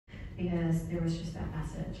because there was just that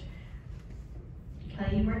message.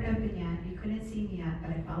 Kelly, you weren't open yet, you couldn't see me yet,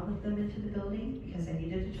 but I followed them into the building because I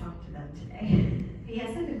needed to talk to them today. He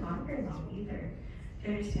hasn't been gone very long either.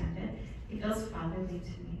 Do you understand it? He feels fatherly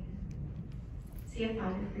to me. Is he a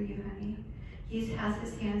father for you, honey? He has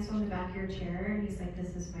his hands on the back of your chair and he's like,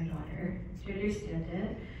 this is my daughter. Do you understand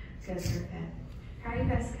it? Good, perfect. How are you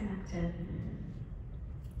guys connected?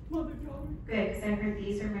 Mother, daughter. Good, because I heard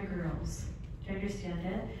these are my girls. Do you understand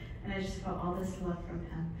it? And I just felt all this love from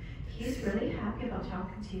him. He's really happy about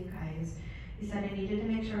talking to you guys. He said I needed to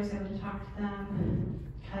make sure I was able to talk to them,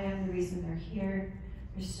 tell you the reason they're here.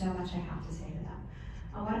 There's so much I have to say to them.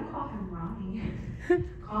 I want to call him Ronnie.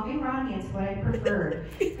 Call me Ronnie, it's what I preferred.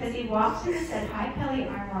 Because he walked in and said, hi Kelly,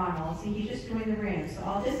 I'm Ronald. So he just joined the room. So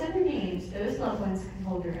all those other names, those loved ones can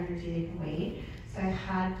hold their energy, they can wait. So I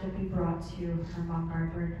had to be brought to her mom,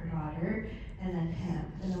 Barbara, and her daughter, and then him.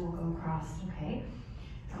 And then we'll go across, okay?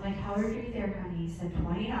 I'm like, how old are you there, honey? He said,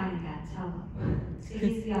 29 again, tell him. So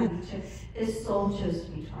he's young, his soul chose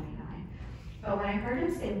to be 29. But when I heard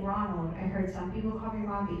him say Ronald, I heard some people call me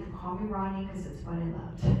Robbie, you can call me Ronnie because it's what I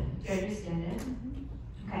loved. Do you understand it?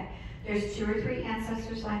 Okay, there's 2 or 3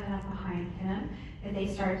 ancestors lining up behind him. If they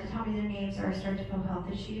start to tell me their names or I start to feel health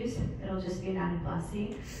issues, it'll just be an added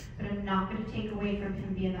blessing. But I'm not going to take away from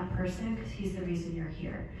him being that person because he's the reason you're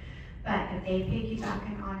here. But if they piggyback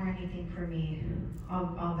and honor anything for me,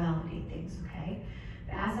 I'll validate things, okay?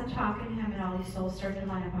 But as I'm talking to him and all these souls start to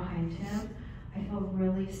line up behind him, I feel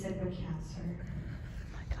really sick with cancer.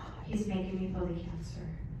 Oh my God. He's making me feel the cancer.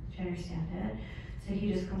 Do you understand it? So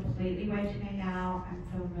he just completely wiped me out. I'm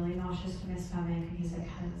feeling really nauseous to my stomach, and he's like,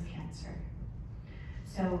 how is cancer?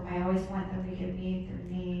 So I always want them to give me their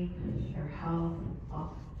name, their health,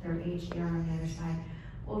 their age, they are on the other side.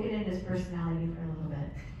 We'll get into his personality for a little bit.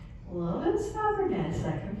 A little bit of stubbornness,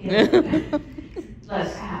 I can feel it. Look,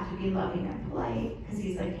 I have to be loving and polite, because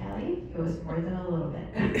he's like, Kelly, it was more than a little bit.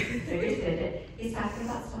 So you did it. He's talking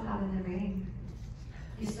about still having the ring.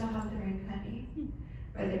 You still have the ring, honey?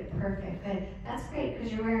 Really perfect. But that's great,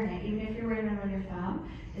 because you're wearing it. Even if you're wearing it on your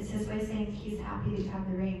thumb, it's his way of saying he's happy that you have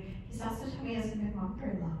the ring. He's also told me he hasn't been gone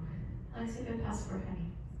very long. How long's it been passport, honey?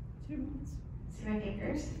 2 months. See my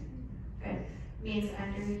fingers? Good. Means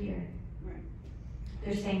under a year. Right.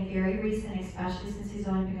 They're saying very recent, especially since he's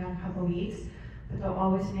only been gone a couple weeks, but they'll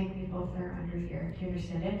always make me feel they're under a year. Do you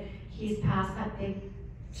understand it? He's past that big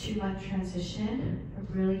 2-month transition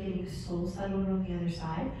of really getting soul settled on the other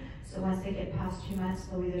side. So once they get past 2 months,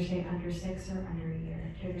 they'll either say under 6 or under a year.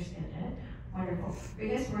 Do you understand it? Wonderful. Are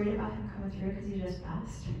you guys worried about him coming through because he just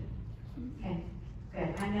passed? Okay,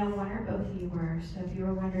 good. I know one or both of you were, so if you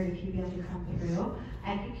were wondering if he'd be able to come through,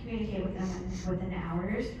 I can communicate with them within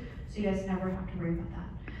hours, so you guys never have to worry about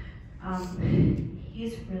that.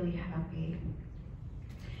 He's really happy.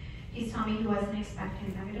 He's telling me he wasn't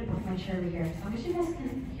expecting. I'm going to put my chair over here. As long as you guys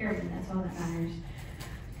can hear me, that's all that matters.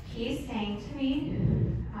 He's saying to me,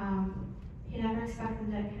 he never expected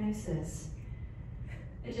the diagnosis.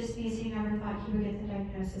 It just means he never thought he would get the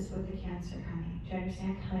diagnosis with the cancer, honey. Do you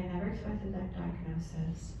understand? I never expected that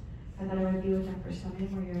diagnosis. I thought I would be with him for so many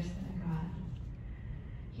more years than I got.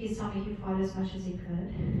 He's telling me he fought as much as he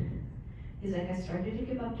could. He's like, I started to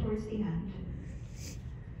give up towards the end.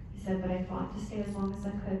 He said, but I fought to stay as long as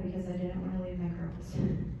I could because I didn't want to leave my girls.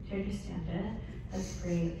 Do you understand it? That's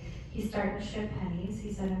great. He's starting to ship pennies.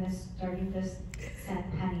 He said, I'm starting to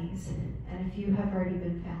send pennies, and a few have already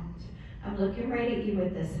been found. I'm looking right at you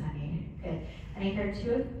with this, honey. Good. And I heard 2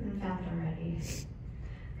 have been found already.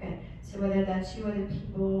 Good. So whether that's you or other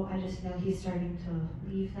people, I just know he's starting to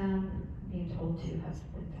leave them, being told 2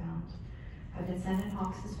 have been found. I've been sending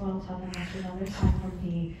hawks as well, tell them that's another sign from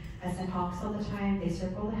me. I send hawks all the time, they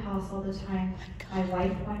circle the house all the time. My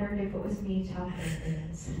wife wondered if it was me, tell her it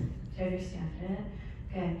is. Do you understand it?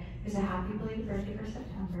 Good. There's a happy belated birthday for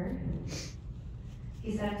September.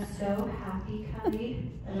 He said, I'm so happy,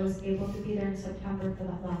 Kelly, that I was able to be there in September for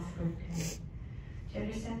that last birthday. Do you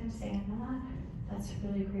understand him saying that? That's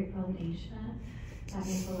really great validation. That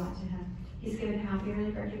means a lot to him. He's given happy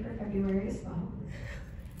early birthday for February as well.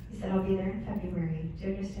 He said, I'll be there in February. Do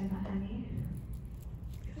you understand that, honey?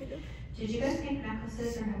 Kind of. Did you guys make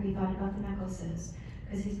necklaces, or have you thought about the necklaces?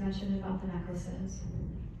 Because he's mentioned about the necklaces.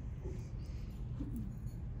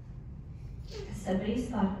 Somebody's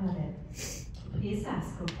thought about it. Please ask,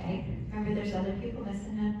 okay? Remember, there's other people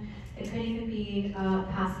missing him. It could even be a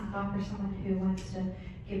passing thought for someone who wants to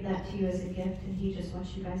give that to you as a gift, and he just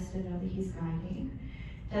wants you guys to know that he's guiding.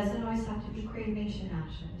 It doesn't always have to be cremation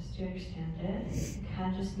ashes. Do you understand it? It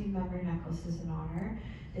can just be memory necklaces in honor.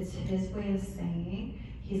 It's his way of saying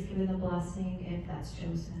He's given the blessing if that's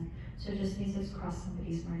chosen. So it just means it's crossed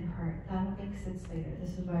somebody's mind or heart. That'll make sense later.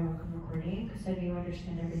 This is why I'm recording, because I know you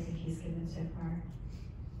understand everything he's given so far.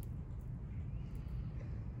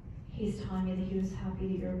 He's telling me that he was happy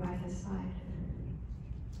that you're by his side.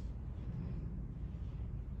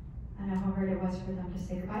 I know how hard it was for them to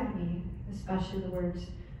say goodbye to me, especially the words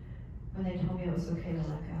when they told me it was okay to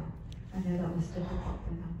let go. I know that was difficult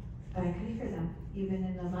for them, but I could hear them, even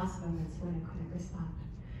in the last moments when I couldn't respond.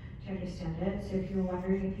 Do you understand it? So if you're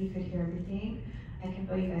wondering if you could hear everything, I can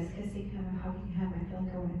feel you guys kissing him and hugging him. I feel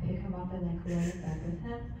like I want to pick him up and like lay in bed with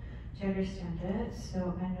him. Do you understand it?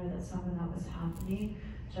 So I know that some of that was happening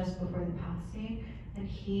just before the passing, and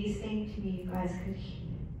he's saying to me, you guys could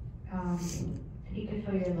he could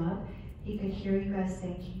feel your love. He could hear you guys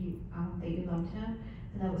saying that you loved him,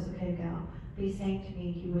 and that was okay to go. But he's saying to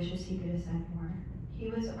me he wishes he could have said more.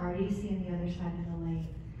 He was already seeing the other side of the lake.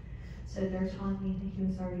 So they're telling me that he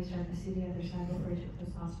was already starting to see the other side before he took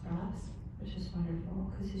those last breaths, which is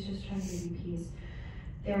wonderful, because he's just trying to give you peace.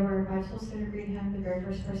 There were 5 souls that agreed to him. The very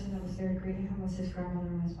first person that was there agreeing to him was his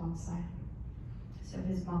grandmother on his mom's side. So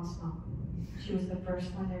his mom's mom. She was the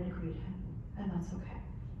first one there to greet him, and that's okay.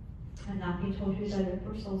 And not be told who the other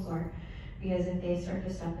 4 souls are, because if they start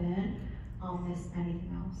to step in, I'll miss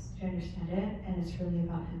anything else. Do you understand it? And it's really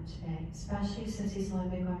about him today, especially since he's only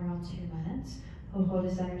been going around 2 minutes. He'll hold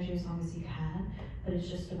his energy as long as he can, but it's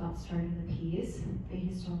just about starting the piece. But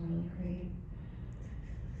he's doing really great.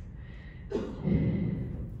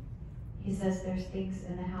 He says there's things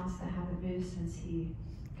in the house that haven't moved since he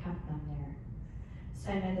kept them there.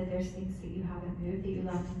 So I know that there's things that you haven't moved, that you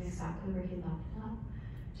left him exactly where he left them,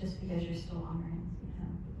 just because you're still honoring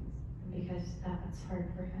him, because that's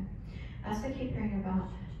hard for him. I also keep hearing about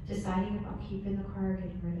deciding about keeping the car or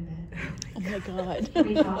getting rid of it. Oh my God. Can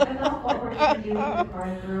we talk about what we're going to do with the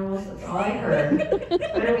car, girls? That's all I heard.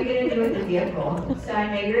 What are we going to do with the vehicle? So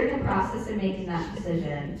I know you're in the process of making that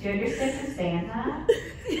decision. Do you understand him saying that?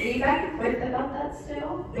 Are you back and forth about that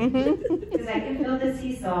still? Because I can feel the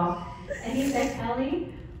seesaw. And he said,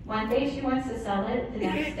 Kelly, one day she wants to sell it, the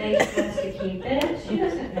next day she wants to keep it. She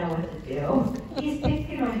doesn't know what to do. He's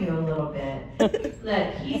picking on you a little bit.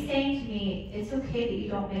 Look, he's saying to me, it's okay that you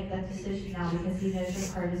don't make that decision now because he knows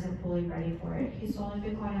your heart isn't fully ready for it. He's only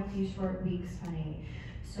been going a few short weeks, honey.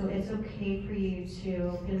 So it's okay for you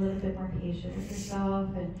to be a little bit more patient with yourself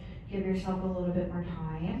and give yourself a little bit more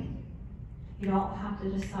time. You don't have to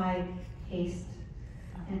decide haste,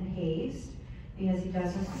 because he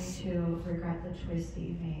doesn't want you to regret the choice that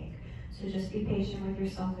you make. So just be patient with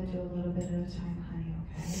yourself and do a little bit at a time, honey,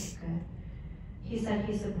 okay? Good. He said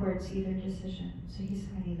he supports either decision, so he's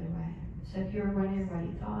fine either way. So if you're wondering what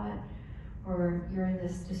he thought, or you're in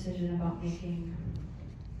this decision about making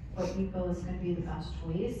what you feel is going to be the best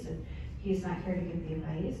choice, and he's not here to give the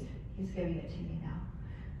advice, he's giving it to me now.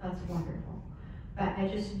 That's wonderful. But I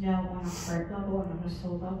just know on a heart level and on a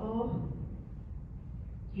soul level,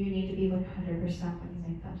 you need to be 100% when you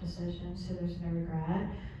make that decision, so there's no regret.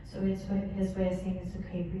 So it's his way of saying it's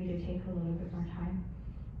okay for you to take a little bit more time.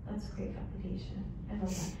 That's great validation. I love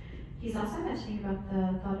that. He's also mentioning about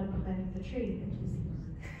the thought of planting the tree.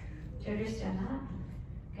 Do you understand that?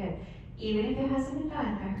 Good. Even if it hasn't been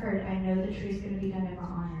done, I know the tree's going to be done in my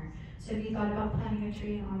honor. So have you thought about planting a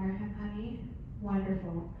tree and honor him, honey?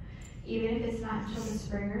 Wonderful. Even if it's not until the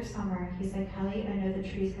spring or summer, he's like, Kelly, I know the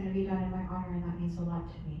tree's going to be done in my honor, and that means a lot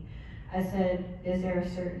to me. I said, is there a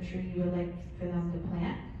certain tree you would like for them to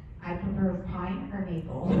plant? I prefer pine or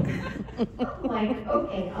maple. Like,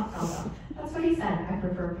 okay, I'll tell them. That's what he said. I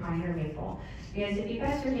prefer pine or maple. Because if you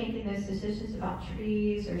guys are making those decisions about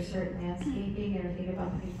trees or certain landscaping or think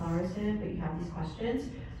about putting flowers in, but you have these questions,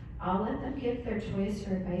 I'll let them give their choice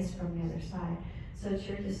or advice from the other side. So it's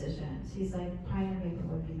your decision. So he's like, pine or maple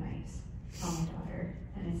would be nice. Tell my daughter.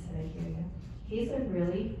 And I said, I hear you. He's a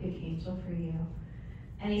really big angel for you.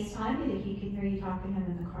 And he's telling me that he can hear you talking to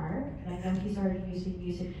him in the car. And I know he's already using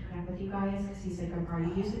music to connect with you guys, because he's like, I'm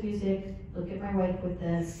already using music. Look at my wife with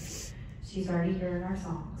this. She's already hearing our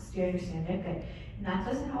songs. Do you understand it? Good. And that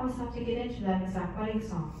doesn't always have to get into that exact wedding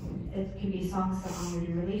song. It can be songs that honored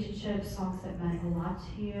your relationship, songs that meant a lot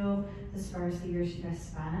to you as far as the years you guys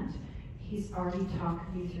spent. He's already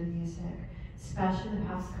talked to you through music, especially the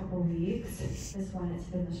past couple weeks is when it's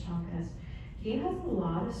been the strongest. He has a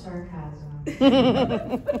lot of sarcasm.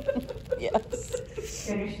 Yes.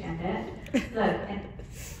 You understand it? Look, and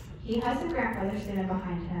he has a grandfather standing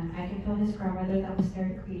behind him. I can feel his grandmother that was there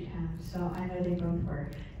to greet him, so I know they both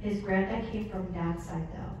were. His granddad came from dad's side,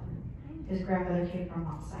 though. His grandmother came from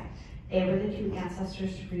mom's side. They were the two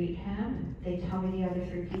ancestors to greet him. They tell me the other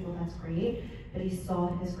three people, that's great, but he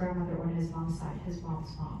saw his grandmother on his mom's side, his mom's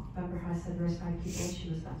mom. Remember how I said there was 5 people and she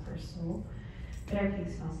was that first soul? But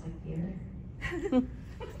everything smells like beer.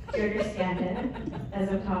 Do you understand it as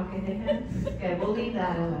I'm talking to him? Okay, we'll leave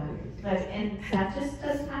that alone. But, and that just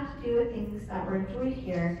doesn't have to do with things that were enjoyed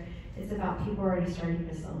here. It's about people already starting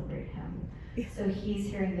to celebrate him. So he's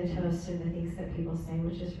hearing the toast and the things that people say,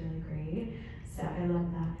 which is really great. So I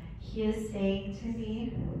love that. He is saying to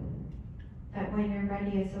me that when you're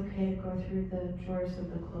ready, it's okay to go through the drawers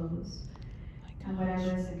of the clothes. And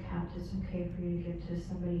whatever isn't kept, it's okay for you to give to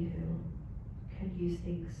somebody who could use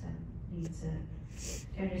things and needs it.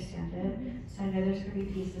 Do you understand it? So I know there's going to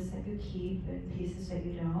be pieces that you keep and pieces that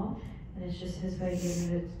you don't. And it's just his way of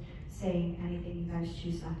giving it, saying anything you guys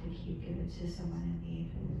choose not to keep, give it to someone in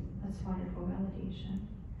need. That's wonderful validation.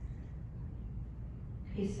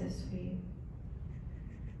 He's so sweet.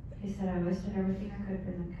 He said, I always did everything I could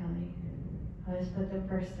for them, Kelly. I always put them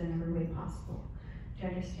first in every way possible. Do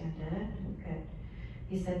you understand it? Good.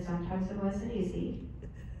 He said sometimes it wasn't easy,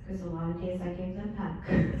 because a lot of days I gave them heck.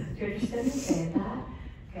 Do you understand me saying that?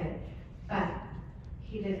 Good. But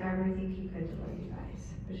he did everything he could to love you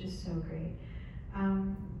guys, which is so great.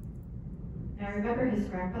 Now remember, his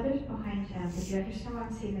grandfather's behind him, but do you understand why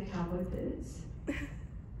I'm seeing the cowboy boots?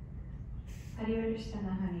 How do you understand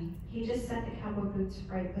that, honey? He just set the cowboy boots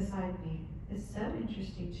right beside me. It's so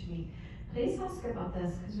interesting to me. Please ask about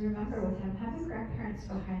this, because remember, with him having grandparents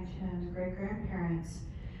behind him, great-grandparents,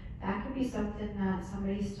 that could be something that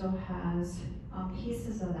somebody still has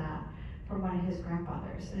pieces of that from one of his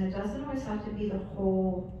grandfathers. And it doesn't always have to be the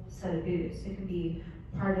whole set of boots. It could be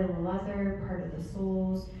part of the leather, part of the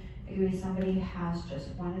soles. It could be somebody has just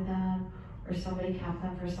one of them, or somebody kept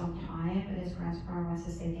them for some time, and his grandfather wants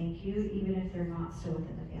to say thank you, even if they're not still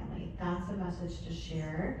within the family. That's a message to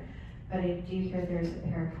share. But I do hear there's a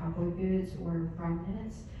pair of cowboy boots or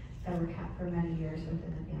remnants that were kept for many years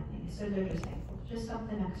within the family. So they're just thankful. Just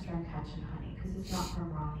something extra I'm catching, honey, because it's not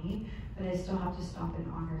from Ronnie, but I still have to stop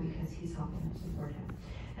and honor because he's helping and support him.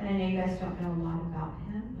 And I know you guys don't know a lot about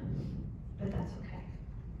him, but that's okay.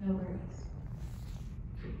 No worries.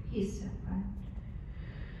 He's so fun.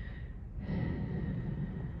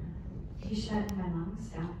 He's shutting my lungs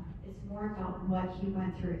down. It's more about what he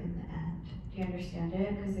went through in the end. Do you understand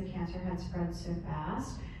it? Because the cancer had spread so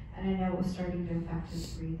fast, and I know it was starting to affect his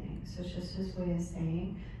breathing. So it's just his way of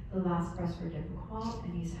saying the last breaths were difficult,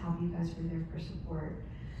 and he's happy you guys were there for support.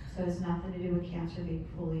 So it's nothing to do with cancer being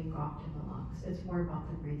fully engulfed in the lungs. It's more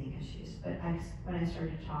about the breathing issues. But when I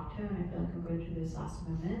started to talk to him, I feel like I'm going through those last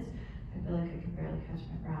moments. I feel like I can barely catch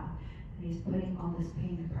my breath. And he's putting all this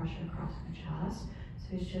pain and pressure across my chest.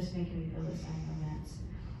 So he's just making me feel the same moments.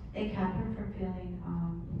 They kept him from feeling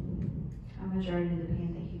a majority of the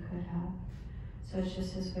pain that he could have. So it's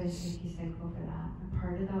just his way to make he's thankful for that. And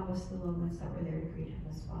part of that was the loved ones that were there to greet him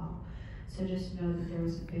as well. So just know that there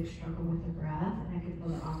was a big struggle with the breath, and I could feel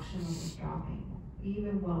the oxygen levels dropping,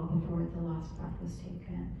 even well before the last breath was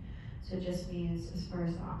taken. So it just means, as far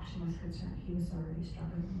as the oxygen was concerned, he was already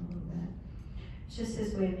struggling a little bit. It's just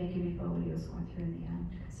his way of making me feel what he was going through in the end,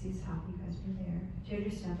 because he's happy you guys were there. Do you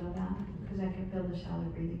understand all that? Because I can feel the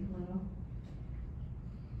shallow breathing a little.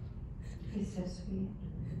 He's so sweet.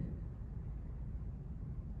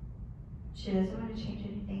 She doesn't want to change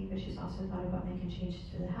anything, but she's also thought about making changes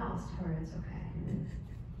to the house to where it's okay.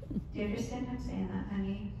 Do you understand him saying that,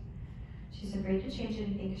 honey? She's afraid to change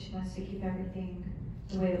anything because she wants to keep everything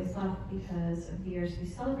the way it was left because of the years we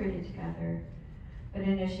celebrated together. But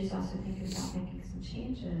I know she's also thinking about making some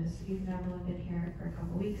changes. Even though I've only been here for a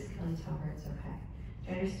couple weeks, Kelly, tell her it's okay.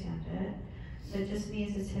 Do you understand it? So it just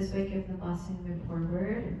means it's his way of giving the blessing to move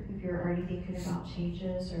forward. If you're already thinking about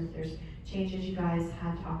changes, or if there's changes you guys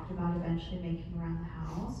had talked about eventually making around the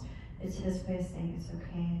house, it's his way of saying it's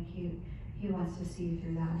okay, and he wants to see you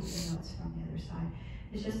through that, even though it's from the other side.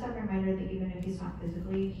 It's just that reminder that even if he's not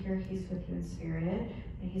physically here, he's with you in spirit,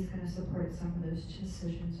 and he's going to support some of those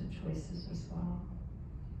decisions and choices as well.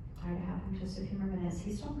 Try to have him just a few more minutes.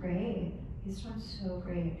 He's doing great. He's doing so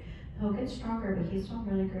great. He'll get stronger, but he's doing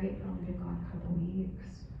really great for only been gone a couple weeks.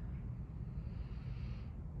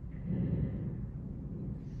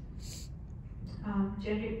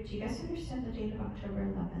 Do you guys understand the date of October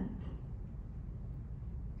 11th?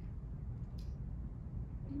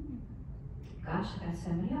 Gosh, I got so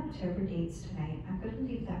many October dates tonight. I'm going to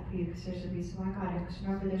leave that for you because there's a reason why I got it. Because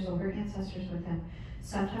remember, there's older ancestors with them.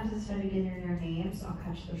 Sometimes instead of getting their names, I'll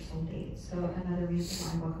catch their soul dates. So another reason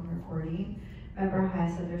why I welcome recording. Remember how I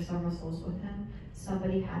said there's several souls with him?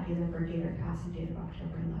 Somebody had either birth date or passing date of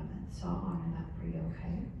October 11th. So I'll honor that for you,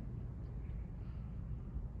 okay?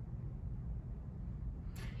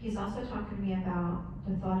 He's also talking to me about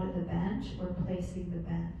the thought of the bench or placing the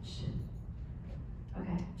bench.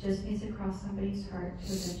 Okay, just needs to cross somebody's heart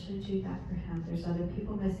to eventually do that for him. There's other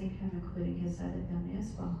people missing him, including his other family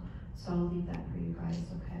as well. So I'll leave that for you guys,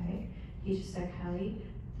 okay? He just said, Kelly,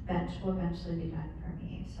 the bench will eventually be done for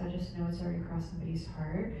me. So I just know it's already crossed somebody's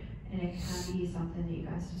heart. And it can be something that you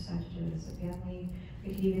guys decide to do as a family.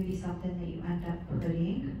 It could even be something that you end up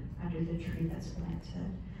putting under the tree that's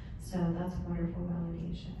planted. So that's wonderful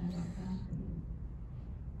validation. I love that.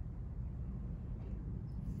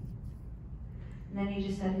 And then he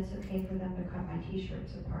just said it's okay for them to cut my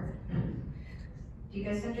t-shirts apart. Do you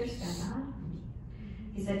guys understand that?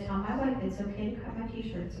 He said, tell my wife it's okay to cut my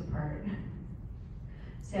t-shirts apart.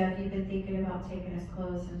 So if you've been thinking about taking his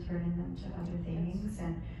clothes and turning them to other things,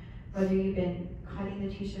 and whether you've been cutting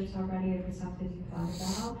the t-shirts already or if it's something you thought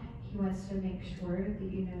about, he wants to make sure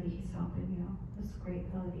that you know that he's helping you. That's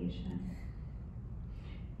great validation.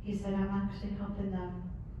 He said, I'm actually helping them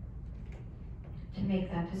to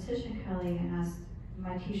make that decision, Kelly, and as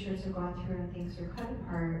my t-shirts are going through and things are cut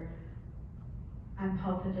apart, I'm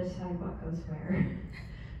helping decide what goes where.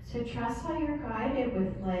 So trust how you're guided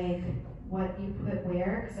with like what you put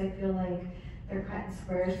where, because I feel like they're cutting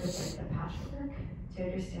squares with like the patchwork. Do you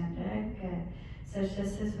understand it? Good. So it's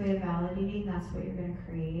just his way of validating that's what you're going to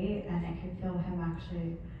create, and I can feel him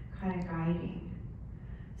actually kind of guiding.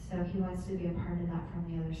 So he wants to be a part of that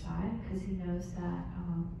from the other side because he knows that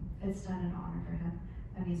it's done in honor for him.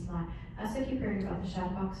 That means a lot. I also keep hearing about the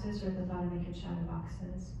shadow boxes or the thought of making shadow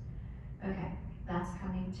boxes. Okay, that's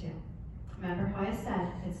coming too. Remember how I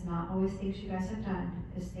said it's not always things you guys have done,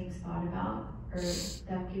 it's things thought about or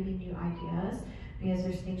them giving you ideas, because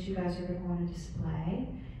there's things you guys are going to want to display,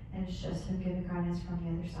 and it's just him giving guidance from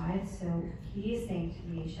the other side. So he's saying to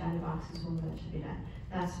me, shadow boxes will eventually be done.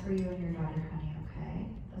 That's for you and your daughter, honey, okay?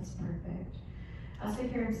 That's perfect. I also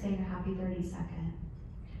hear him saying a happy 32nd.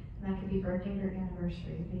 And that could be birthday or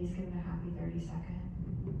anniversary, but he's giving a happy 32nd.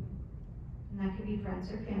 And that could be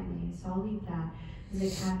friends or family, so I'll leave that.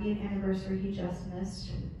 Because it can be an anniversary he just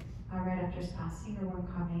missed right after his passing or one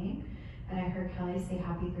coming. And I heard Kelly say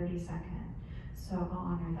happy 32nd. So I'll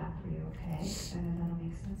honor that for you, okay? Because I know that'll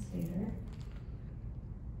make sense later.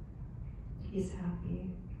 He's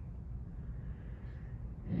happy.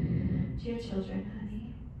 Do you have children,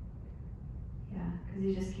 honey? Yeah, because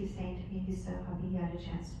he just keeps saying to me he's so happy he had a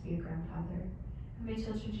chance to be a grandfather. How many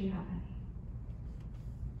children do you have, honey?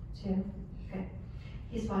 2? Good.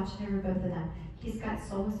 He's watching over both of them. He's got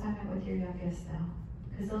soul assignment with your youngest though.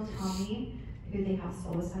 Because they'll tell me who they have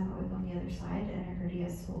soul assignment with on the other side, and I heard he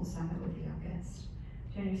has soul assignment with the youngest.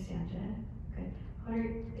 Do you understand it?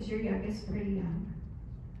 Good. Is your youngest pretty young?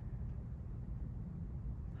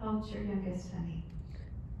 How old's your youngest, honey?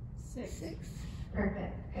 6.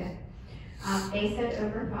 Perfect. Good. They said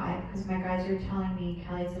over 5 because my guys are telling me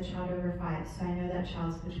Kelly's a child over 5, so I know that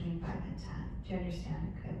child's between 5 and 10. Do you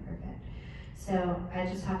understand? Good, perfect. So I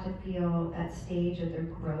just have to feel that stage of their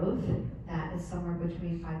growth that is somewhere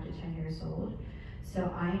between 5 to 10 years old. So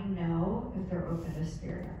I know if they're open to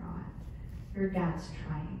spirit or not. Your dad's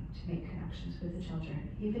trying to make connections with the children,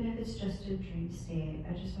 even if it's just a dream state.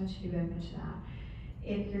 I just want you to be open to that.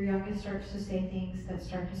 If your youngest starts to say things that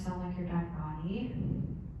start to sound like your dad, Ronnie,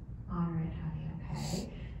 honor it, honey, okay?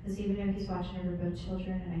 Because even if he's watching over both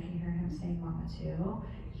children, and I can hear him saying mama too,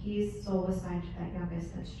 he's soul assigned to that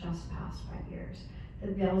youngest that's just past 5 years.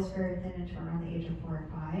 The veil is very thin until around the age of 4 or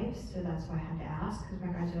 5, so that's why I had to ask, because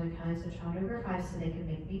my guys are like, Kelly's a child over 5, so they can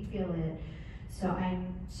make me feel it. So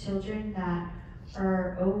I'm children that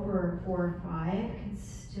are over 4 or 5 can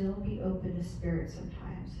still be open to spirit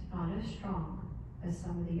sometimes, not as strong as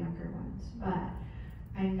some of the younger ones, but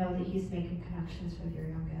I know that he's making connections with your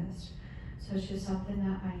youngest. So it's just something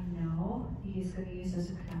that I know he's going to use as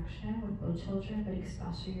a connection with both children, but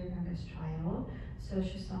especially your youngest child. So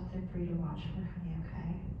it's just something for you to watch for, honey,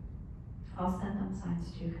 okay? I'll send them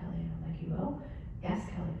signs too, Kelly. And I'm like, you will? Yes,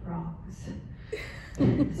 Kelly, frogs.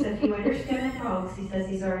 So if you understand the frogs, he says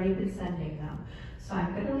he's already been sending them. So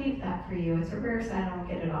I'm going to leave that for you. It's a rare sign, I don't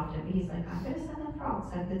get it often, but he's like, I'm going to send them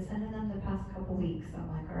frogs. I've been sending them the past couple weeks. I'm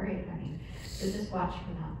like, all right, honey. So just watch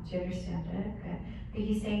for them. Do you understand it? Okay. But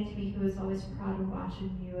he's saying to me he was always proud of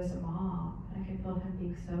watching you as a mom. And I can feel him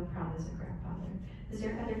being so proud as a grandfather. Is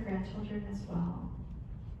there other grandchildren as well?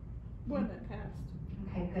 One that passed.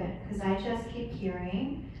 Okay, good. Because I just keep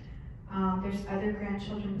hearing there's other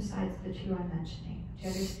grandchildren besides the 2 I'm mentioning. Do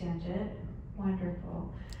you understand it?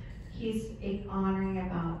 Wonderful. He's honoring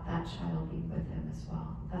about that child being with him as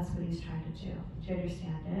well. That's what he's trying to do. Do you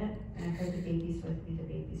understand it? And I heard the baby's with me, the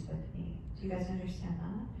baby's with me. Do you guys understand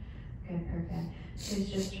that? Good, perfect. So he's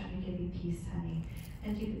just trying to give you peace, honey.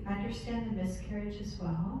 And do you understand the miscarriage as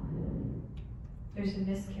well? There's a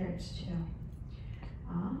miscarriage too.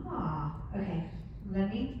 Ah, okay.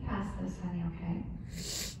 Let me pass this, honey, okay?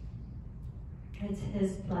 It's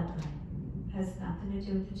his bloodline. Has nothing to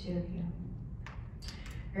do with the two of you.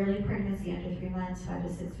 Early pregnancy under 3 months, 5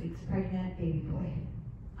 to 6 weeks pregnant, baby boy.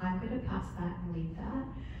 I'm going to pass that and leave that.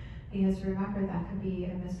 Because remember, that could be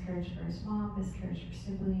a miscarriage for his mom, miscarriage for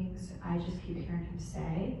siblings. I just keep hearing him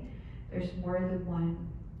say, there's more than one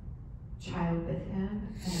child with him,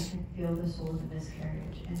 and I can feel the soul of the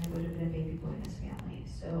miscarriage, and it would have been a baby boy in his family.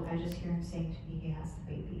 So I just hear him saying to me, he has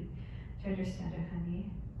the baby. Do you understand it, honey?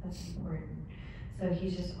 That's important. So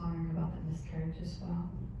he's just honoring about the miscarriage as well.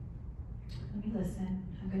 Let me listen.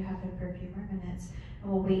 I'm going to have him for a few more minutes,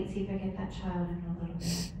 and we'll wait and see if I get that child in a little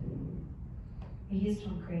bit. He's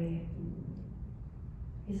doing great.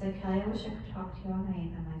 He's like, Kelly, I wish I could talk to you all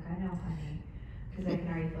night. I'm like, I know, honey, because I can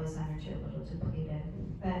already feel his energy a little depleted.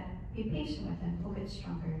 But be patient with him. He'll get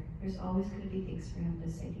stronger. There's always going to be things for him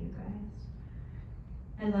to say to you guys.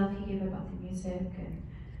 I love he gave about the music and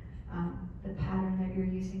the pattern that you're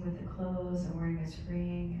using with the clothes and wearing his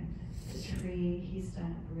ring and the tree. He's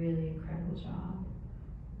done a really incredible job.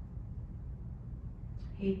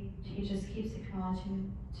 He just keeps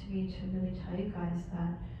acknowledging to me to really tell you guys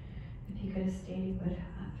that if he could have stayed, he would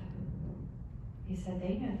have. He said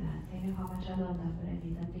they knew that. They knew how much I love them, but I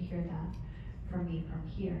need them to hear that from me from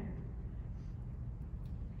here.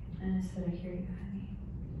 And I said, I hear you, honey.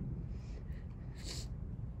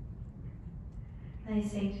 And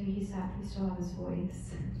he's saying to me, he's happy you still have his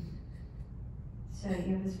voice. So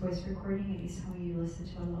you have his voice recording, and he's telling you to listen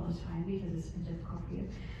to it all the time because it's been difficult for you.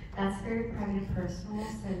 That's very private and personal,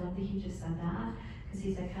 so I love that he just said that, because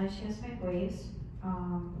he's like, she has my voice.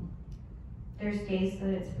 There's days that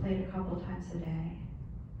it's played a couple times a day,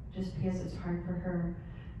 just because it's hard for her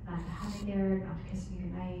not to have me there, not to kiss me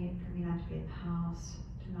goodnight, for me not to be at the house,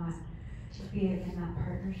 to not be in that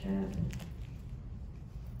partnership.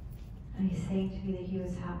 And he's saying to me that he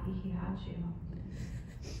was happy he had you.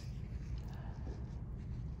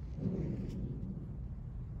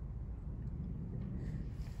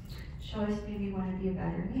 She always made me want to be a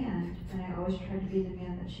better man, and I always tried to be the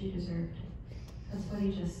man that she deserved. That's what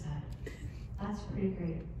he just said. That's pretty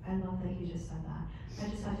great. I love that he just said that. I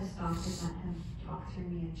just had to stop and let him talk through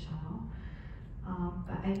me and channel.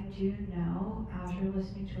 But I do know, as you're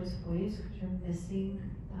listening to his voice, because you're missing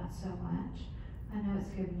that so much, I know it's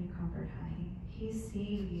giving you comfort, honey. He's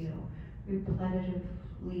seeing you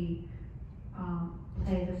repetitively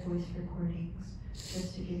play the voice recordings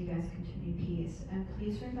just to give you guys continued peace. And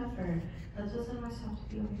please remember, that doesn't always have to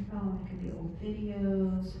be on your phone. It could be old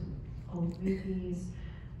videos, old movies.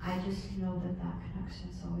 I just know that that connection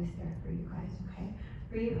is always there for you guys, okay?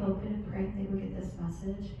 Were you hoping and praying they would get this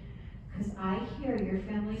message? Because I hear your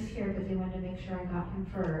family's here, but they wanted to make sure I got him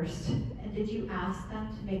first. And did you ask them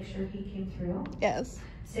to make sure he came through? Yes.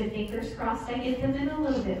 So fingers crossed I get them in a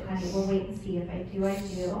little bit, honey. We'll wait and see. If I do, I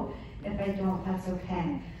do. If I don't, that's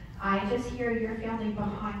okay. I just hear your family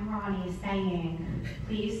behind Ronnie saying,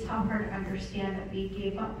 please tell her to understand that we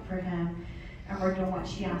gave up for him and we're doing what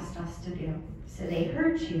she asked us to do. So they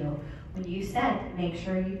heard you when you said, make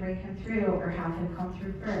sure you bring him through or have him come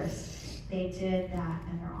through first. They did that,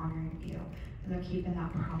 and they're honoring you. And they're keeping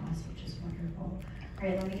that promise, which is wonderful. All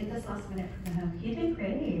right, let me get this last minute from him. He did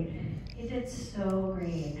great. He did so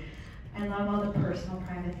great. I love all the personal,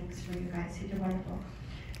 private things for you guys. He did wonderful.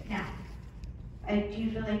 Now, I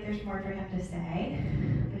do feel like there's more for him to say,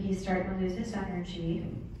 but he's starting to lose his energy.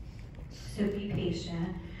 So be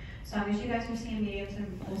patient. As long as you guys are seeing mediums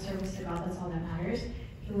and full service to God, that's all that matters.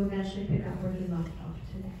 He will eventually pick up where he left off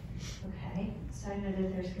today. Okay? So I know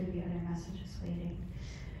that there's going to be other messages waiting.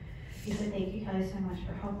 He said, thank you, Kelly, so much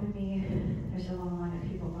for helping me. There's a long line of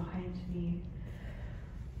people behind me.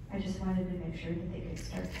 I just wanted to make sure that they could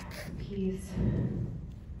start to have some peace.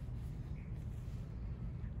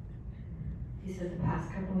 He said the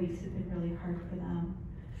past couple weeks have been really hard for them.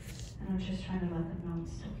 And I'm just trying to let them know I'm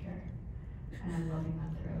still here. And I'm loving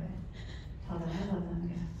them through it. Tell them I love them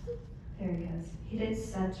again. There he is. He did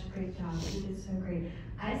such a great job. He did so great.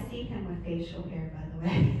 I see him with facial hair, by the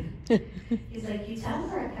way. He's like, you tell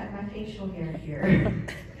her I cut my facial hair here.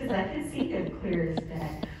 Because I can see him clear as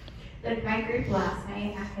day. Like my group last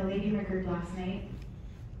night, a lady in my group last night,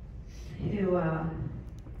 who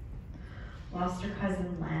lost her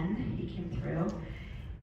cousin Len. He came through.